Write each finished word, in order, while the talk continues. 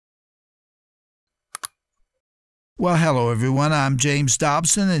Well, hello, everyone. I'm James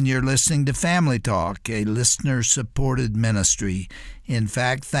Dobson, and you're listening to Family Talk, a listener-supported ministry. In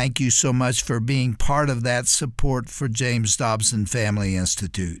fact, thank you so much for being part of that support for James Dobson Family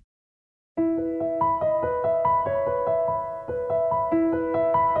Institute.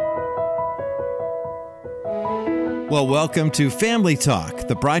 Well, welcome to Family Talk,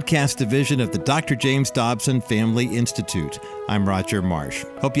 the broadcast division of the Dr. James Dobson Family Institute. I'm Roger Marsh.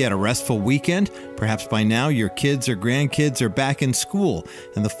 Hope you had a restful weekend. Perhaps by now your kids or grandkids are back in school,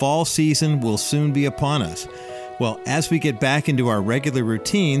 and the fall season will soon be upon us. Well, as we get back into our regular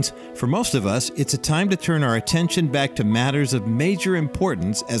routines, for most of us, it's a time to turn our attention back to matters of major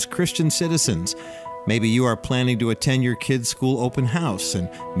importance as Christian citizens. Maybe you are planning to attend your kids' school open house and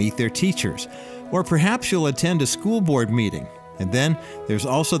meet their teachers. Or perhaps you'll attend a school board meeting. And then there's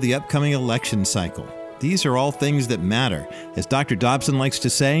also the upcoming election cycle. These are all things that matter. As Dr. Dobson likes to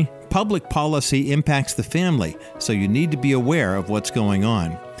say, public policy impacts the family, so you need to be aware of what's going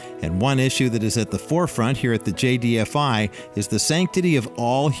on. And one issue that is at the forefront here at the JDFI is the sanctity of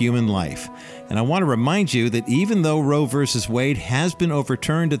all human life. And I want to remind you that even though Roe v. Wade has been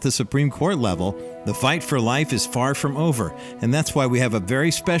overturned at the Supreme Court level, the fight for life is far from over. And that's why we have a very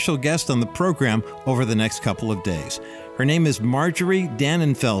special guest on the program over the next couple of days. Her name is Marjorie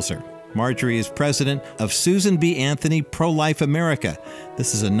Dannenfelser. Marjorie is president of Susan B. Anthony Pro-Life America.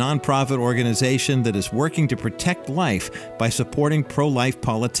 This is a nonprofit organization that is working to protect life by supporting pro-life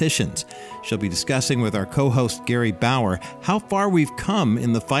politicians. She'll be discussing with our co-host Gary Bauer how far we've come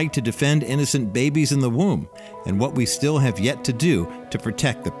in the fight to defend innocent babies in the womb and what we still have yet to do to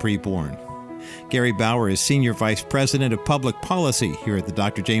protect the preborn. Gary Bauer is Senior Vice President of Public Policy here at the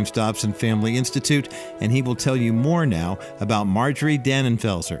Dr. James Dobson Family Institute, and he will tell you more now about Marjorie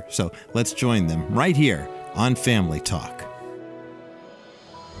Dannenfelser. So let's join them right here on Family Talk.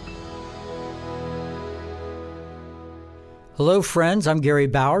 Hello, friends. I'm Gary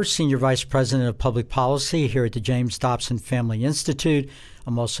Bauer, Senior Vice President of Public Policy here at the James Dobson Family Institute.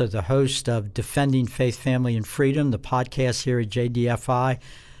 I'm also the host of Defending Faith, Family, and Freedom, the podcast here at JDFI.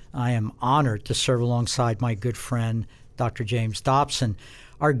 I am honored to serve alongside my good friend, Dr. James Dobson.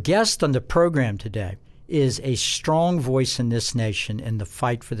 Our guest on the program today is a strong voice in this nation in the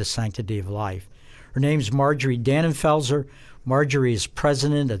fight for the sanctity of life. Her name is Marjorie Dannenfelser. Marjorie is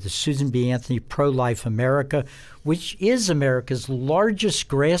president of the Susan B. Anthony Pro-Life America, which is America's largest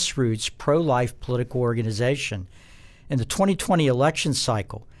grassroots pro-life political organization. In the 2020 election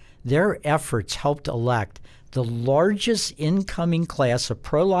cycle, their efforts helped elect the largest incoming class of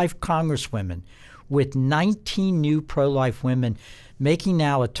pro-life congresswomen, with 19 new pro-life women, making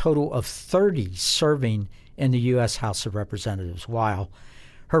now a total of 30 serving in the U.S. House of Representatives. Wow.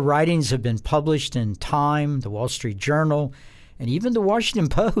 Her writings have been published in Time, the Wall Street Journal, and even the Washington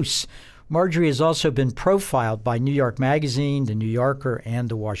Post. Marjorie has also been profiled by New York Magazine, the New Yorker, and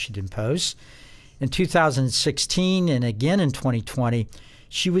the Washington Post. In 2016 and again in 2020,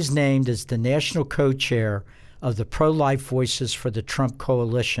 she was named as the national co-chair of the Pro-Life Voices for the Trump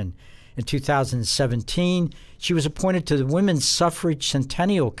Coalition. In 2017, she was appointed to the Women's Suffrage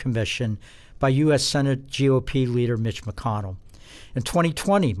Centennial Commission by U.S. Senate GOP leader Mitch McConnell. In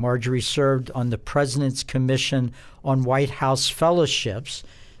 2020, Marjorie served on the President's Commission on White House Fellowships.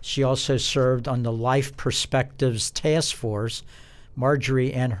 She also served on the Life Perspectives Task Force.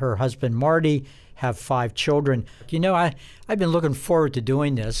 Marjorie and her husband Marty have 5 children. You know, I've been looking forward to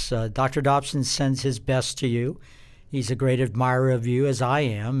doing this. Dr. Dobson sends his best to you. He's a great admirer of you, as I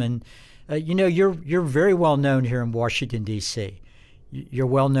am. And, you know, you're very well known here in Washington, D.C. You're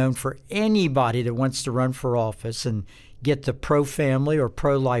well known for anybody that wants to run for office and get the pro-family or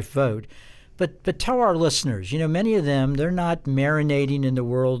pro-life vote. But tell our listeners, you know, many of them, they're not marinating in the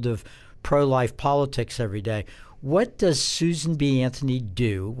world of pro-life politics every day. What does Susan B. Anthony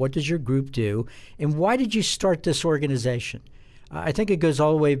do? What does your group do? And why did you start this organization? I think it goes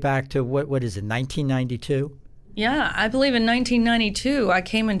all the way back to, what is it, 1992? Yeah, I believe in 1992, I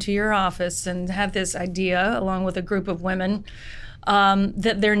came into your office and had this idea, along with a group of women,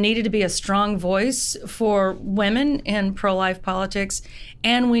 that there needed to be a strong voice for women in pro-life politics,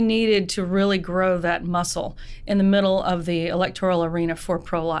 and we needed to really grow that muscle in the middle of the electoral arena for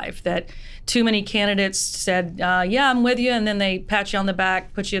pro-life. That too many candidates said, yeah, I'm with you, and then they pat you on the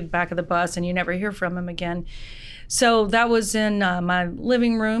back, put you at the back of the bus, and you never hear from them again. So that was in my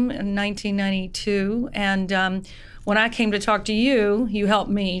living room in 1992, and when I came to talk to you, you helped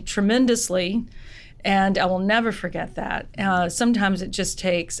me tremendously. And I will never forget that. Sometimes it just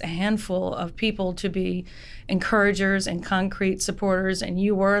takes a handful of people to be encouragers and concrete supporters, and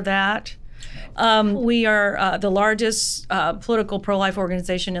you were that. We are the largest political pro-life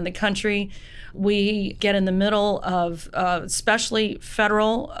organization in the country. We get in the middle of especially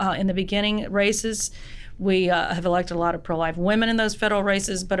federal in the beginning races. We have elected a lot of pro-life women in those federal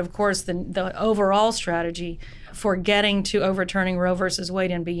races, but of course the overall strategy for getting to overturning Roe versus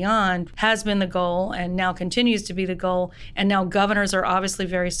Wade and beyond has been the goal and now continues to be the goal, and now governors are obviously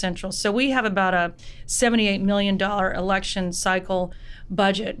very central. So we have about a $78 million election cycle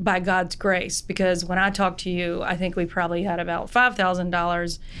budget by God's grace, because when I talked to you, I think we probably had about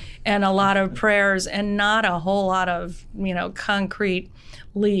 $5,000 and a lot of prayers and not a whole lot of, concrete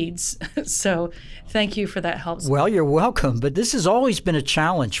leads. So thank you for that help. Well, you're welcome. But this has always been a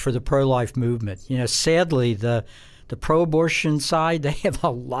challenge for the pro-life movement. Sadly, the pro-abortion side, they have a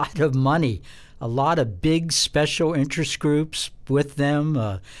lot of money, a lot of big special interest groups with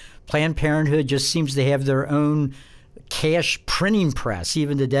them. Planned Parenthood just seems to have their own cash printing press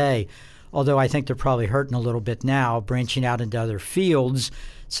even today, although I think they're probably hurting a little bit now, branching out into other fields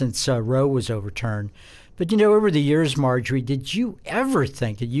since Roe was overturned. But, over the years, Marjorie, did you ever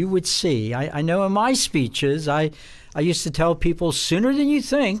think that you would see, I know in my speeches, I used to tell people sooner than you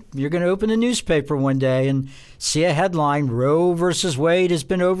think, you're going to open a newspaper one day and see a headline, Roe versus Wade has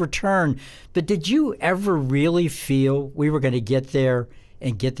been overturned. But did you ever really feel we were going to get there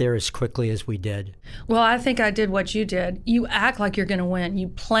and get there as quickly as we did? Well, I think I did what you did. You act like you're going to win. You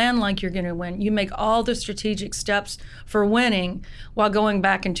plan like you're going to win. You make all the strategic steps for winning while going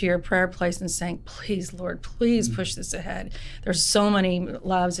back into your prayer place and saying, please, Lord, please push this ahead. There's so many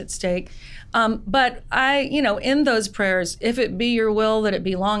lives at stake. But I, in those prayers, if it be your will that it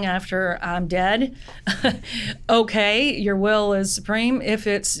be long after I'm dead, okay, your will is supreme. If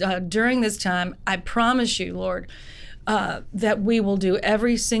it's during this time, I promise you, Lord, that we will do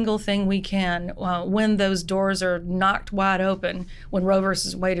every single thing we can when those doors are knocked wide open, when Roe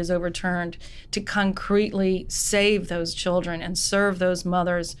versus Wade is overturned, to concretely save those children and serve those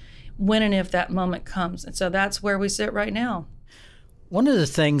mothers when and if that moment comes. And so that's where we sit right now. One of the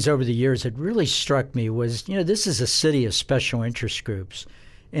things over the years that really struck me was, this is a city of special interest groups,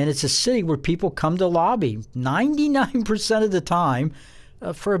 and it's a city where people come to lobby 99% of the time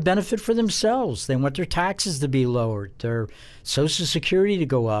for a benefit for themselves. They want their taxes to be lowered, their Social Security to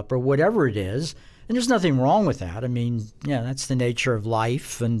go up, or whatever it is. And there's nothing wrong with that. I mean, that's the nature of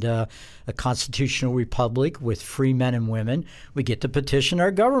life and a constitutional republic with free men and women. We get to petition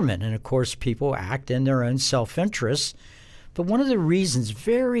our government. And of course, people act in their own self-interest. But one of the reasons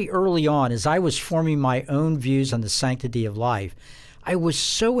very early on, as I was forming my own views on the sanctity of life, I was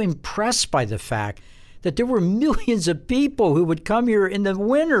so impressed by the fact that there were millions of people who would come here in the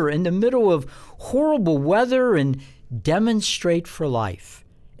winter, in the middle of horrible weather, and demonstrate for life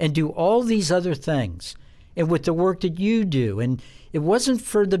and do all these other things. And with the work that you do, and it wasn't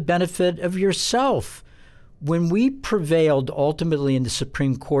for the benefit of yourself. When we prevailed ultimately in the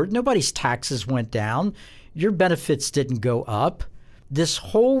Supreme Court, nobody's taxes went down. Your benefits didn't go up. This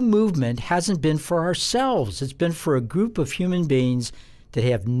whole movement hasn't been for ourselves. It's been for a group of human beings that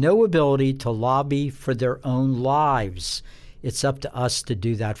have no ability to lobby for their own lives. It's up to us to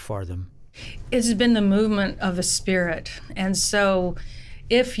do that for them. It's been the movement of the Spirit. And so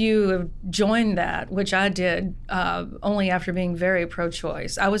if you have joined that, which I did only after being very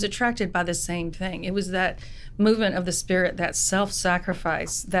pro-choice, I was attracted by the same thing. It was that movement of the Spirit, that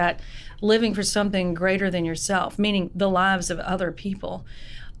self-sacrifice, that living for something greater than yourself, meaning the lives of other people.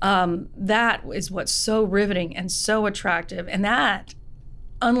 That is what's so riveting and so attractive. And that,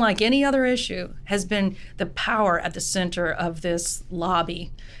 unlike any other issue, has been the power at the center of this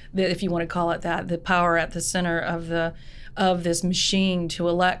lobby, if you want to call it that, the power at the center of this machine to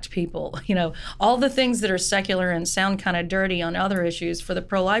elect people. All the things that are secular and sound kind of dirty on other issues for the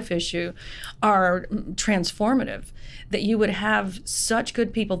pro-life issue are transformative. That you would have such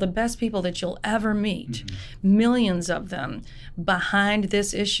good people, the best people that you'll ever meet, millions of them behind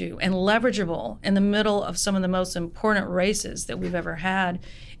this issue and leverageable in the middle of some of the most important races that we've ever had,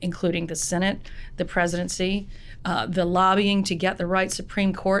 including the Senate, the presidency, the lobbying to get the right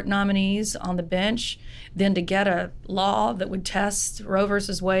Supreme Court nominees on the bench, then to get a law that would test Roe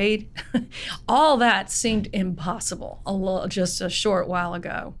versus Wade. All that seemed impossible just a short while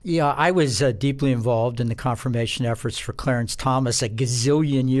ago. Yeah, I was deeply involved in the confirmation efforts for Clarence Thomas a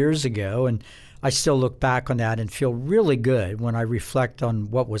gazillion years ago, and I still look back on that and feel really good when I reflect on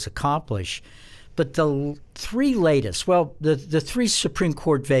what was accomplished. But the three latest, the three Supreme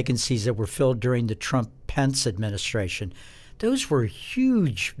Court vacancies that were filled during the Trump-Pence administration, those were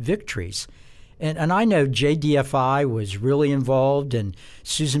huge victories. And I know JDFI was really involved, and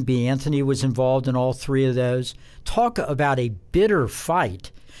Susan B. Anthony was involved in all three of those. Talk about a bitter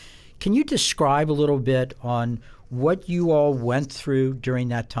fight. Can you describe a little bit on what you all went through during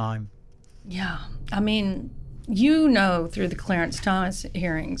that time? Yeah. I mean, through the Clarence Thomas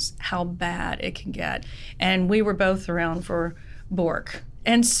hearings how bad it can get. And we were both around for Bork.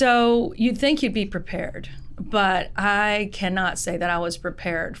 And so you'd think you'd be prepared, but I cannot say that I was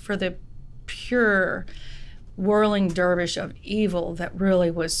prepared for the pure whirling dervish of evil that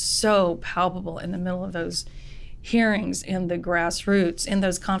really was so palpable in the middle of those hearings, in the grassroots, in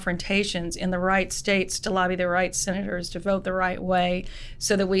those confrontations, in the right states to lobby the right senators to vote the right way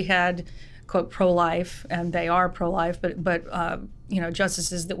so that we had, quote, pro-life, and they are pro-life, but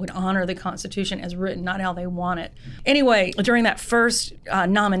justices that would honor the Constitution as written, not how they want it. Anyway, during that first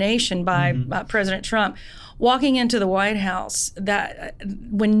nomination by President Trump, walking into the White House, that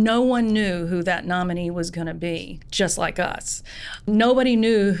when no one knew who that nominee was going to be, just like us, nobody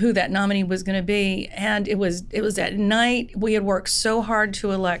knew who that nominee was going to be, and it was at night. We had worked so hard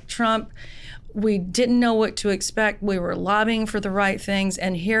to elect Trump. We didn't know what to expect. We were lobbying for the right things,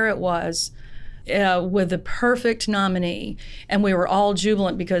 and here it was. With the perfect nominee, and we were all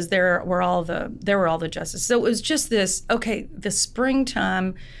jubilant because there were all the justices. So it was just the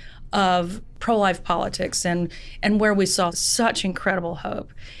springtime of pro-life politics and where we saw such incredible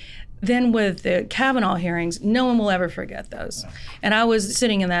hope. Then with the Kavanaugh hearings, no one will ever forget those. And I was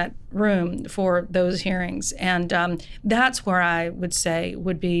sitting in that room for those hearings, and that's where I would say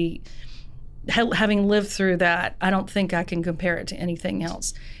would be, having lived through that, I don't think I can compare it to anything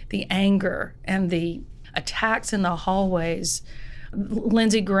else. The anger and the attacks in the hallways,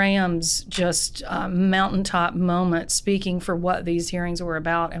 Lindsey Graham's just mountaintop moment speaking for what these hearings were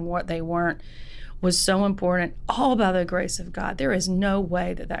about and what they weren't was so important, all by the grace of God. There is no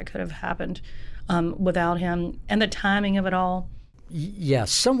way that could have happened without him, and the timing of it all.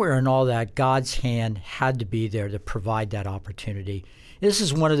 Yes, somewhere in all that, God's hand had to be there to provide that opportunity. This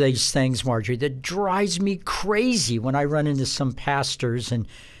is one of these things, Marjorie, that drives me crazy when I run into some pastors and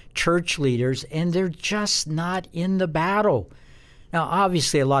church leaders, and they're just not in the battle. Now,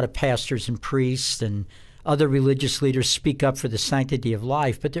 obviously, a lot of pastors and priests and other religious leaders speak up for the sanctity of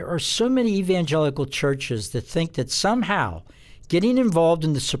life, but there are so many evangelical churches that think that somehow getting involved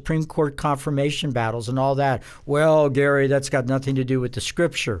in the Supreme Court confirmation battles and all that, well, Gary, that's got nothing to do with the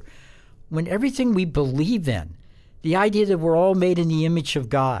Scripture. When everything we believe in, the idea that we're all made in the image of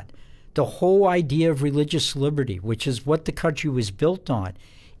God, the whole idea of religious liberty, which is what the country was built on,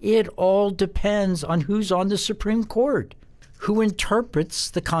 it all depends on who's on the Supreme Court, who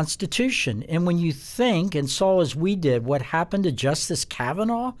interprets the Constitution. And when you think and saw, as we did, what happened to Justice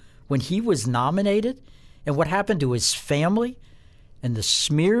Kavanaugh when he was nominated, and what happened to his family, and the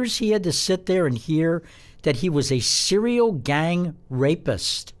smears he had to sit there and hear that he was a serial gang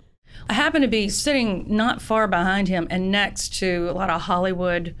rapist. I happened to be sitting not far behind him and next to a lot of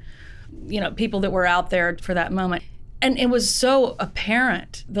Hollywood, people that were out there for that moment. And it was so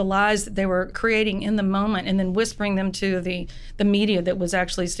apparent, the lies that they were creating in the moment and then whispering them to the media that was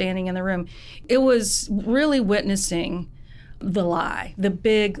actually standing in the room. It was really witnessing the lie, the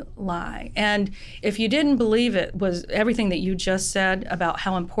big lie. And if you didn't believe it was everything that you just said about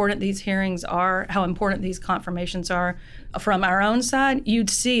how important these hearings are, how important these confirmations are from our own side, you'd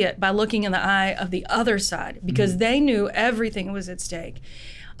see it by looking in the eye of the other side, because they knew everything was at stake.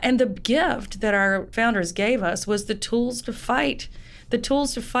 And the gift that our founders gave us was the tools to fight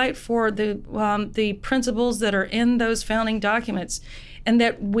for the principles that are in those founding documents, and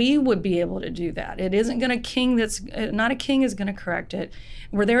that we would be able to do that. It isn't going to not a king is going to correct it.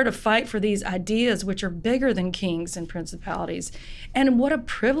 We're there to fight for these ideas which are bigger than kings and principalities. And what a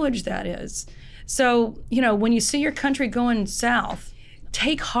privilege that is. So, when you see your country going south,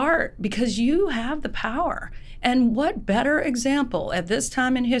 take heart, because you have the power. And what better example at this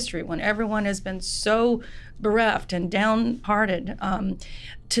time in history, when everyone has been so bereft and downhearted,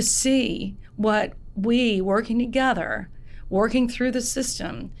 to see what we, working together, working through the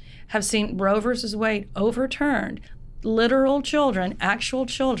system, have seen Roe versus Wade overturned. Literal children, actual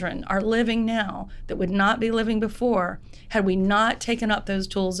children, are living now that would not be living before had we not taken up those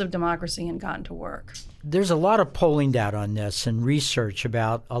tools of democracy and gotten to work. There's a lot of polling data on this and research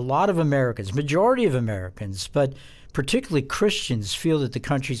about a lot of Americans, majority of Americans, but particularly Christians, feel that the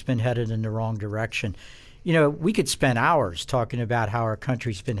country's been headed in the wrong direction. We could spend hours talking about how our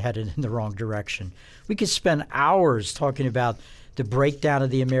country's been headed in the wrong direction. We could spend hours talking about the breakdown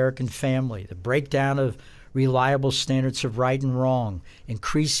of the American family, the breakdown of reliable standards of right and wrong,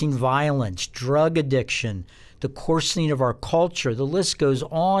 increasing violence, drug addiction, the coarsening of our culture. The list goes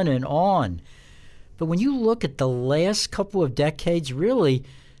on and on. But when you look at the last couple of decades, really,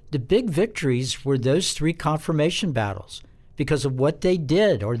 the big victories were those three confirmation battles, because of what they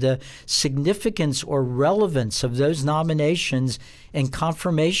did or the significance or relevance of those nominations and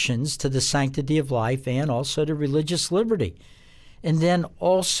confirmations to the sanctity of life and also to religious liberty. And then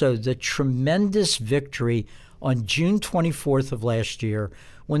also the tremendous victory on June 24th of last year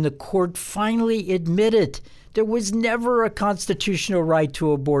when the court finally admitted there was never a constitutional right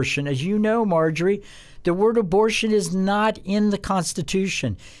to abortion. As you know, Marjorie, the word abortion is not in the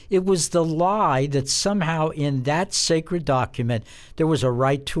Constitution. It was the lie that somehow in that sacred document there was a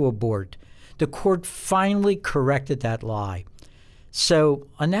right to abort. The court finally corrected that lie. So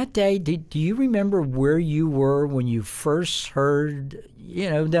on that day, do you remember where you were when you first heard,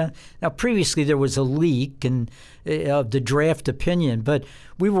 now previously there was a leak of the draft opinion, but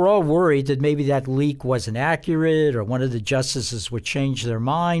we were all worried that maybe that leak wasn't accurate or one of the justices would change their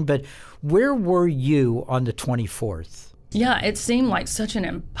mind. But where were you on the 24th? Yeah, it seemed like such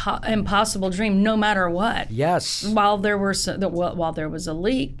an impossible dream, no matter what. Yes. While there was a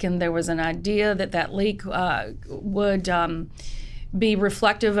leak, and there was an idea that leak would be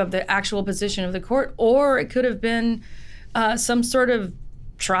reflective of the actual position of the court, or it could have been some sort of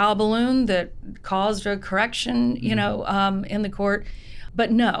trial balloon that caused a correction, in the court. But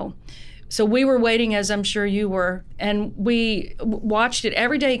no. So we were waiting, as I'm sure you were, and we watched it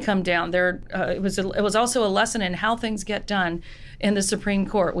every day come down. It was also a lesson in how things get done in the Supreme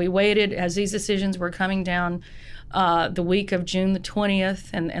Court. We waited as these decisions were coming down. The week of June the 20th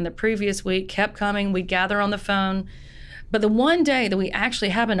and the previous week kept coming. We'd gather on the phone. But the one day that we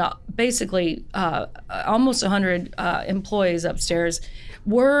actually happened to basically almost 100 employees upstairs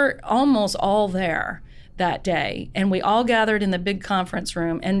were almost all there that day. And we all gathered in the big conference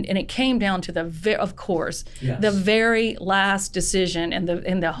room, and it came down to the very last decision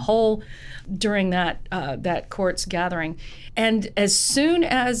in the whole during that court's gathering. And as soon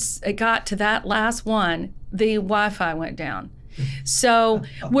as it got to that last one, the Wi-Fi went down. So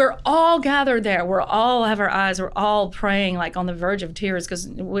we're all gathered there. We're all have our eyes. We're all praying, like on the verge of tears, because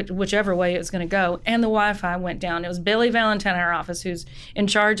whichever way it was going to go. And the Wi-Fi went down. It was Billy Valentine in our office, who's in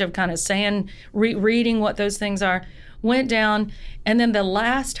charge of kind of saying, reading what those things are, went down. And then the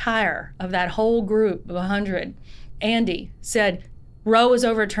last hire of that whole group of 100, Andy, said, Roe is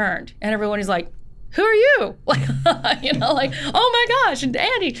overturned. And everyone is like, who are you? Like, oh my gosh, and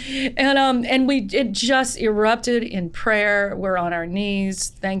Andy. And it just erupted in prayer. We're on our knees,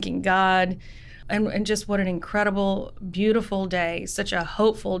 thanking God. And just what an incredible, beautiful day, such a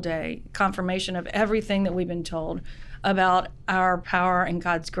hopeful day, confirmation of everything that we've been told about our power and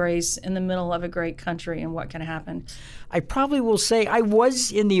God's grace in the middle of a great country and what can happen. I probably will say I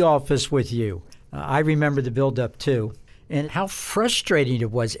was in the office with you. I remember the buildup too. And how frustrating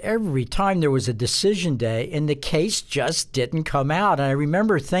it was every time there was a decision day and the case just didn't come out. And I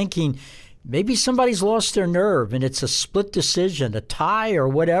remember thinking, maybe somebody's lost their nerve and it's a split decision, a tie or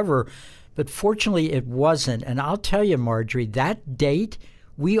whatever. But fortunately, it wasn't. And I'll tell you, Marjorie, that date,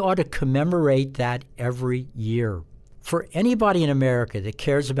 we ought to commemorate that every year. For anybody in America that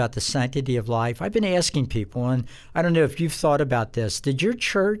cares about the sanctity of life, I've been asking people, and I don't know if you've thought about this, did your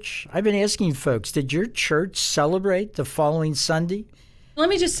church, I've been asking folks, did your church celebrate the following Sunday? Let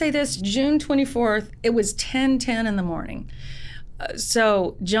me just say this, June 24th, it was 10:10 in the morning.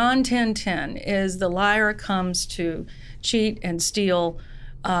 So John 10:10 is the liar comes to cheat and steal,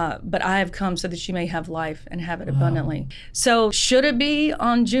 but I have come so that you may have life and have it abundantly. So should it be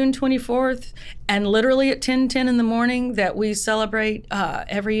on June 24th and literally at 10:10 in the morning that we celebrate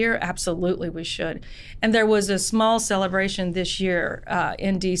every year? Absolutely, we should. And there was a small celebration this year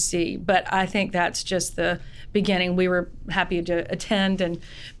in D.C., but I think that's just the beginning. We were happy to attend,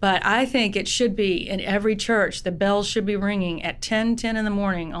 but I think it should be in every church. The bells should be ringing at 10:10 in the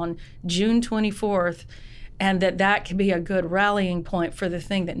morning on June 24th. And that can be a good rallying point for the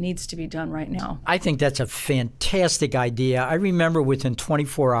thing that needs to be done right now. I think that's a fantastic idea. I remember within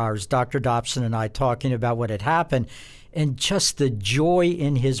 24 hours, Dr. Dobson and I talking about what had happened and just the joy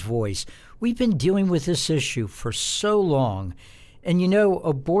in his voice. We've been dealing with this issue for so long. And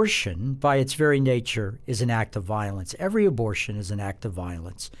abortion, by its very nature, is an act of violence. Every abortion is an act of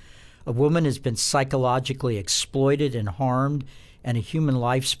violence. A woman has been psychologically exploited and harmed, and a human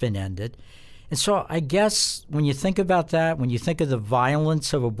life's been ended. And so I guess when you think about that, when you think of the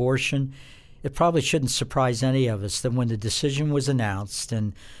violence of abortion, it probably shouldn't surprise any of us that when the decision was announced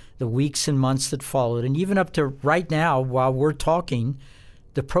and the weeks and months that followed, and even up to right now while we're talking,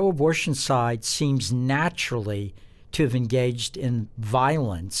 the pro-abortion side seems naturally to have engaged in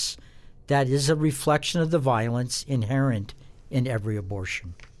violence that is a reflection of the violence inherent in every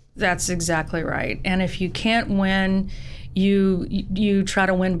abortion. That's exactly right. And if you can't win, you try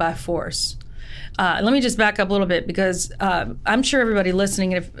to win by force. Let me just back up a little bit, because I'm sure everybody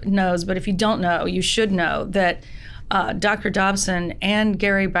listening knows, but if you don't know, you should know that Dr. Dobson and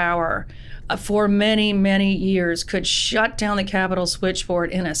Gary Bauer, for many, many years, could shut down the Capitol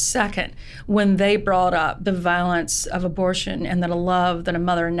switchboard in a second when they brought up the violence of abortion and the love that a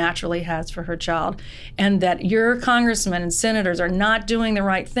mother naturally has for her child, and that your congressmen and senators are not doing the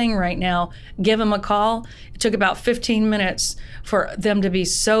right thing right now. Give them a call. It took about 15 minutes for them to be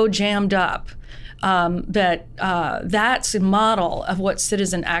so jammed up that's a model of what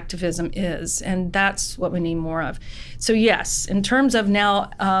citizen activism is, and that's what we need more of. So yes, in terms of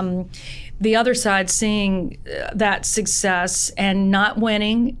now the other side seeing that success and not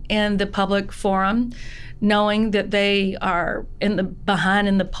winning in the public forum, knowing that they are behind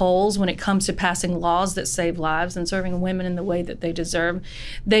in the polls when it comes to passing laws that save lives and serving women in the way that they deserve,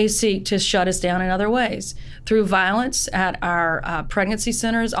 they seek to shut us down in other ways, through violence at our pregnancy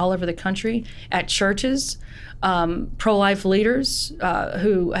centers all over the country, at churches, pro-life leaders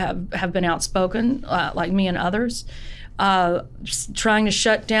who have been outspoken, like me and others, trying to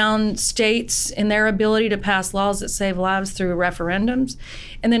shut down states in their ability to pass laws that save lives through referendums,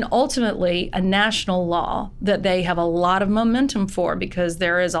 and then ultimately a national law that they have a lot of momentum for, because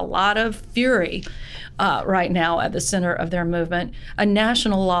there is a lot of fury right now at the center of their movement, a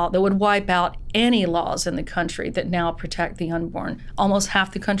national law that would wipe out any laws in the country that now protect the unborn. Almost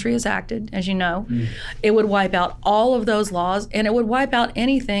half the country is acted, as you know. It would wipe out all of those laws, and it would wipe out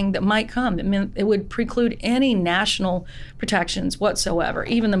anything that might come. I mean, it would preclude any national protections whatsoever,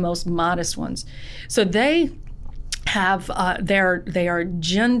 even the most modest ones. So they have they are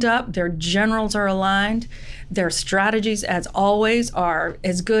ginned up, their generals are aligned, their strategies, as always, are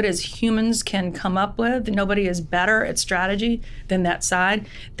as good as humans can come up with. Nobody is better at strategy than that side.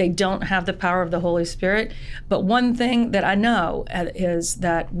 They don't have the power of the Holy Spirit. But one thing that I know is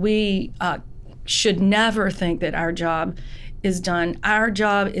that we should never think that our job is done. Our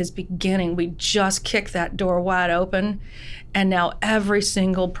job is beginning. We just kicked that door wide open, and now every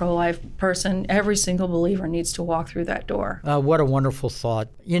single pro-life person, every single believer needs to walk through that door. What a wonderful thought.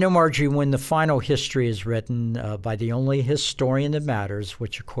 You know, Marjorie, when the final history is written by the only historian that matters,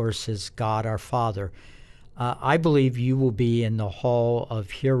 which of course is God our Father, I believe you will be in the hall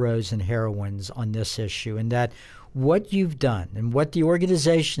of heroes and heroines on this issue, and that what you've done and what the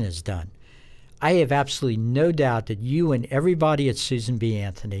organization has done, I have absolutely no doubt that you and everybody at Susan B.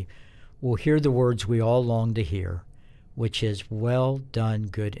 Anthony will hear the words we all long to hear, which is, well done,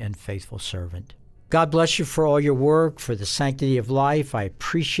 good and faithful servant. God bless you for all your work, for the sanctity of life. I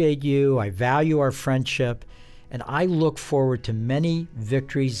appreciate you. I value our friendship, and I look forward to many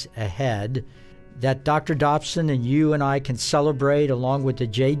victories ahead that Dr. Dobson and you and I can celebrate along with the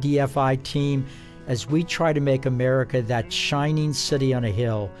JDFI team as we try to make America that shining city on a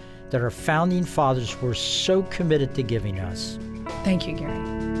hill that our founding fathers were so committed to giving us. Thank you, Gary.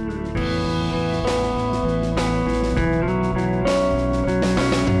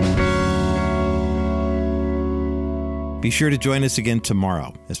 Be sure to join us again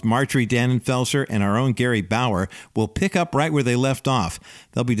tomorrow as Marjorie Dannenfelser and our own Gary Bauer will pick up right where they left off.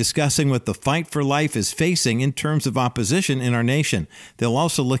 They'll be discussing what the fight for life is facing in terms of opposition in our nation. They'll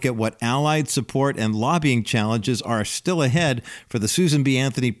also look at what allied support and lobbying challenges are still ahead for the Susan B.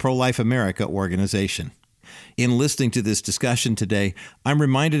 Anthony Pro-Life America organization. In listening to this discussion today, I'm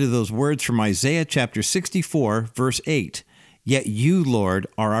reminded of those words from Isaiah chapter 64, verse 8. Yet you, Lord,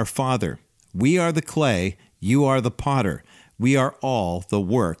 are our Father. We are the clay. You are the potter. We are all the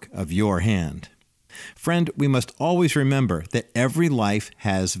work of your hand. Friend, we must always remember that every life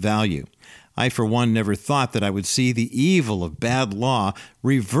has value. I, for one, never thought that I would see the evil of bad law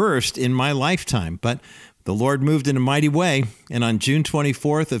reversed in my lifetime, but the Lord moved in a mighty way, and on June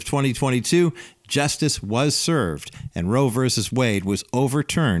 24th of 2022, justice was served, and Roe v. Wade was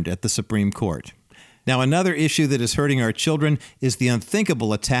overturned at the Supreme Court. Now, another issue that is hurting our children is the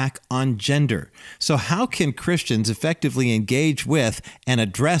unthinkable attack on gender. So how can Christians effectively engage with and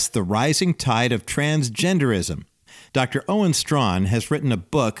address the rising tide of transgenderism? Dr. Owen Strachan has written a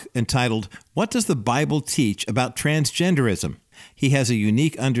book entitled, What Does the Bible Teach About Transgenderism? He has a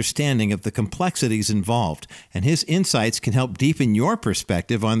unique understanding of the complexities involved, and his insights can help deepen your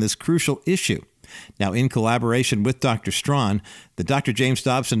perspective on this crucial issue. Now, in collaboration with Dr. Strachan, the Dr. James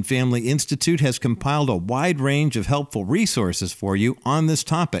Dobson Family Institute has compiled a wide range of helpful resources for you on this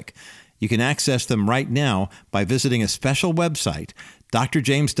topic. You can access them right now by visiting a special website,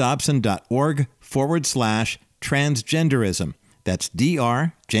 drjamesdobson.org/transgenderism. That's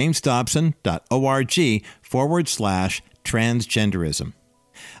drjamesdobson.org/transgenderism.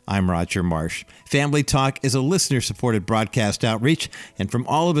 I'm Roger Marsh. Family Talk is a listener-supported broadcast outreach, and from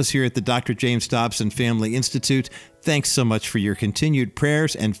all of us here at the Dr. James Dobson Family Institute, thanks so much for your continued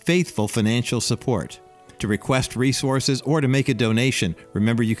prayers and faithful financial support. To request resources or to make a donation,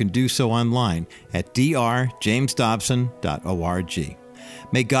 remember you can do so online at drjamesdobson.org.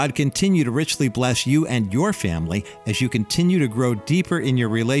 May God continue to richly bless you and your family as you continue to grow deeper in your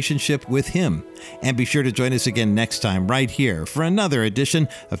relationship with Him. And be sure to join us again next time right here for another edition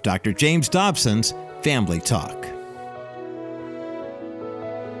of Dr. James Dobson's Family Talk.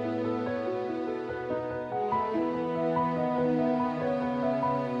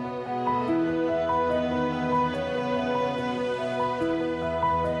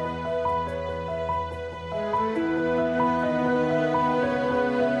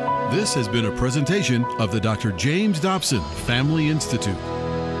 This has been a presentation of the Dr. James Dobson Family Institute.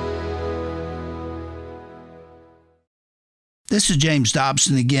 This is James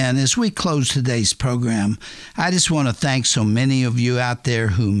Dobson again. As we close today's program, I just want to thank so many of you out there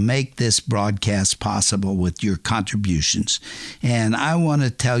who make this broadcast possible with your contributions. And I want to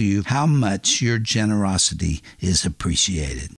tell you how much your generosity is appreciated.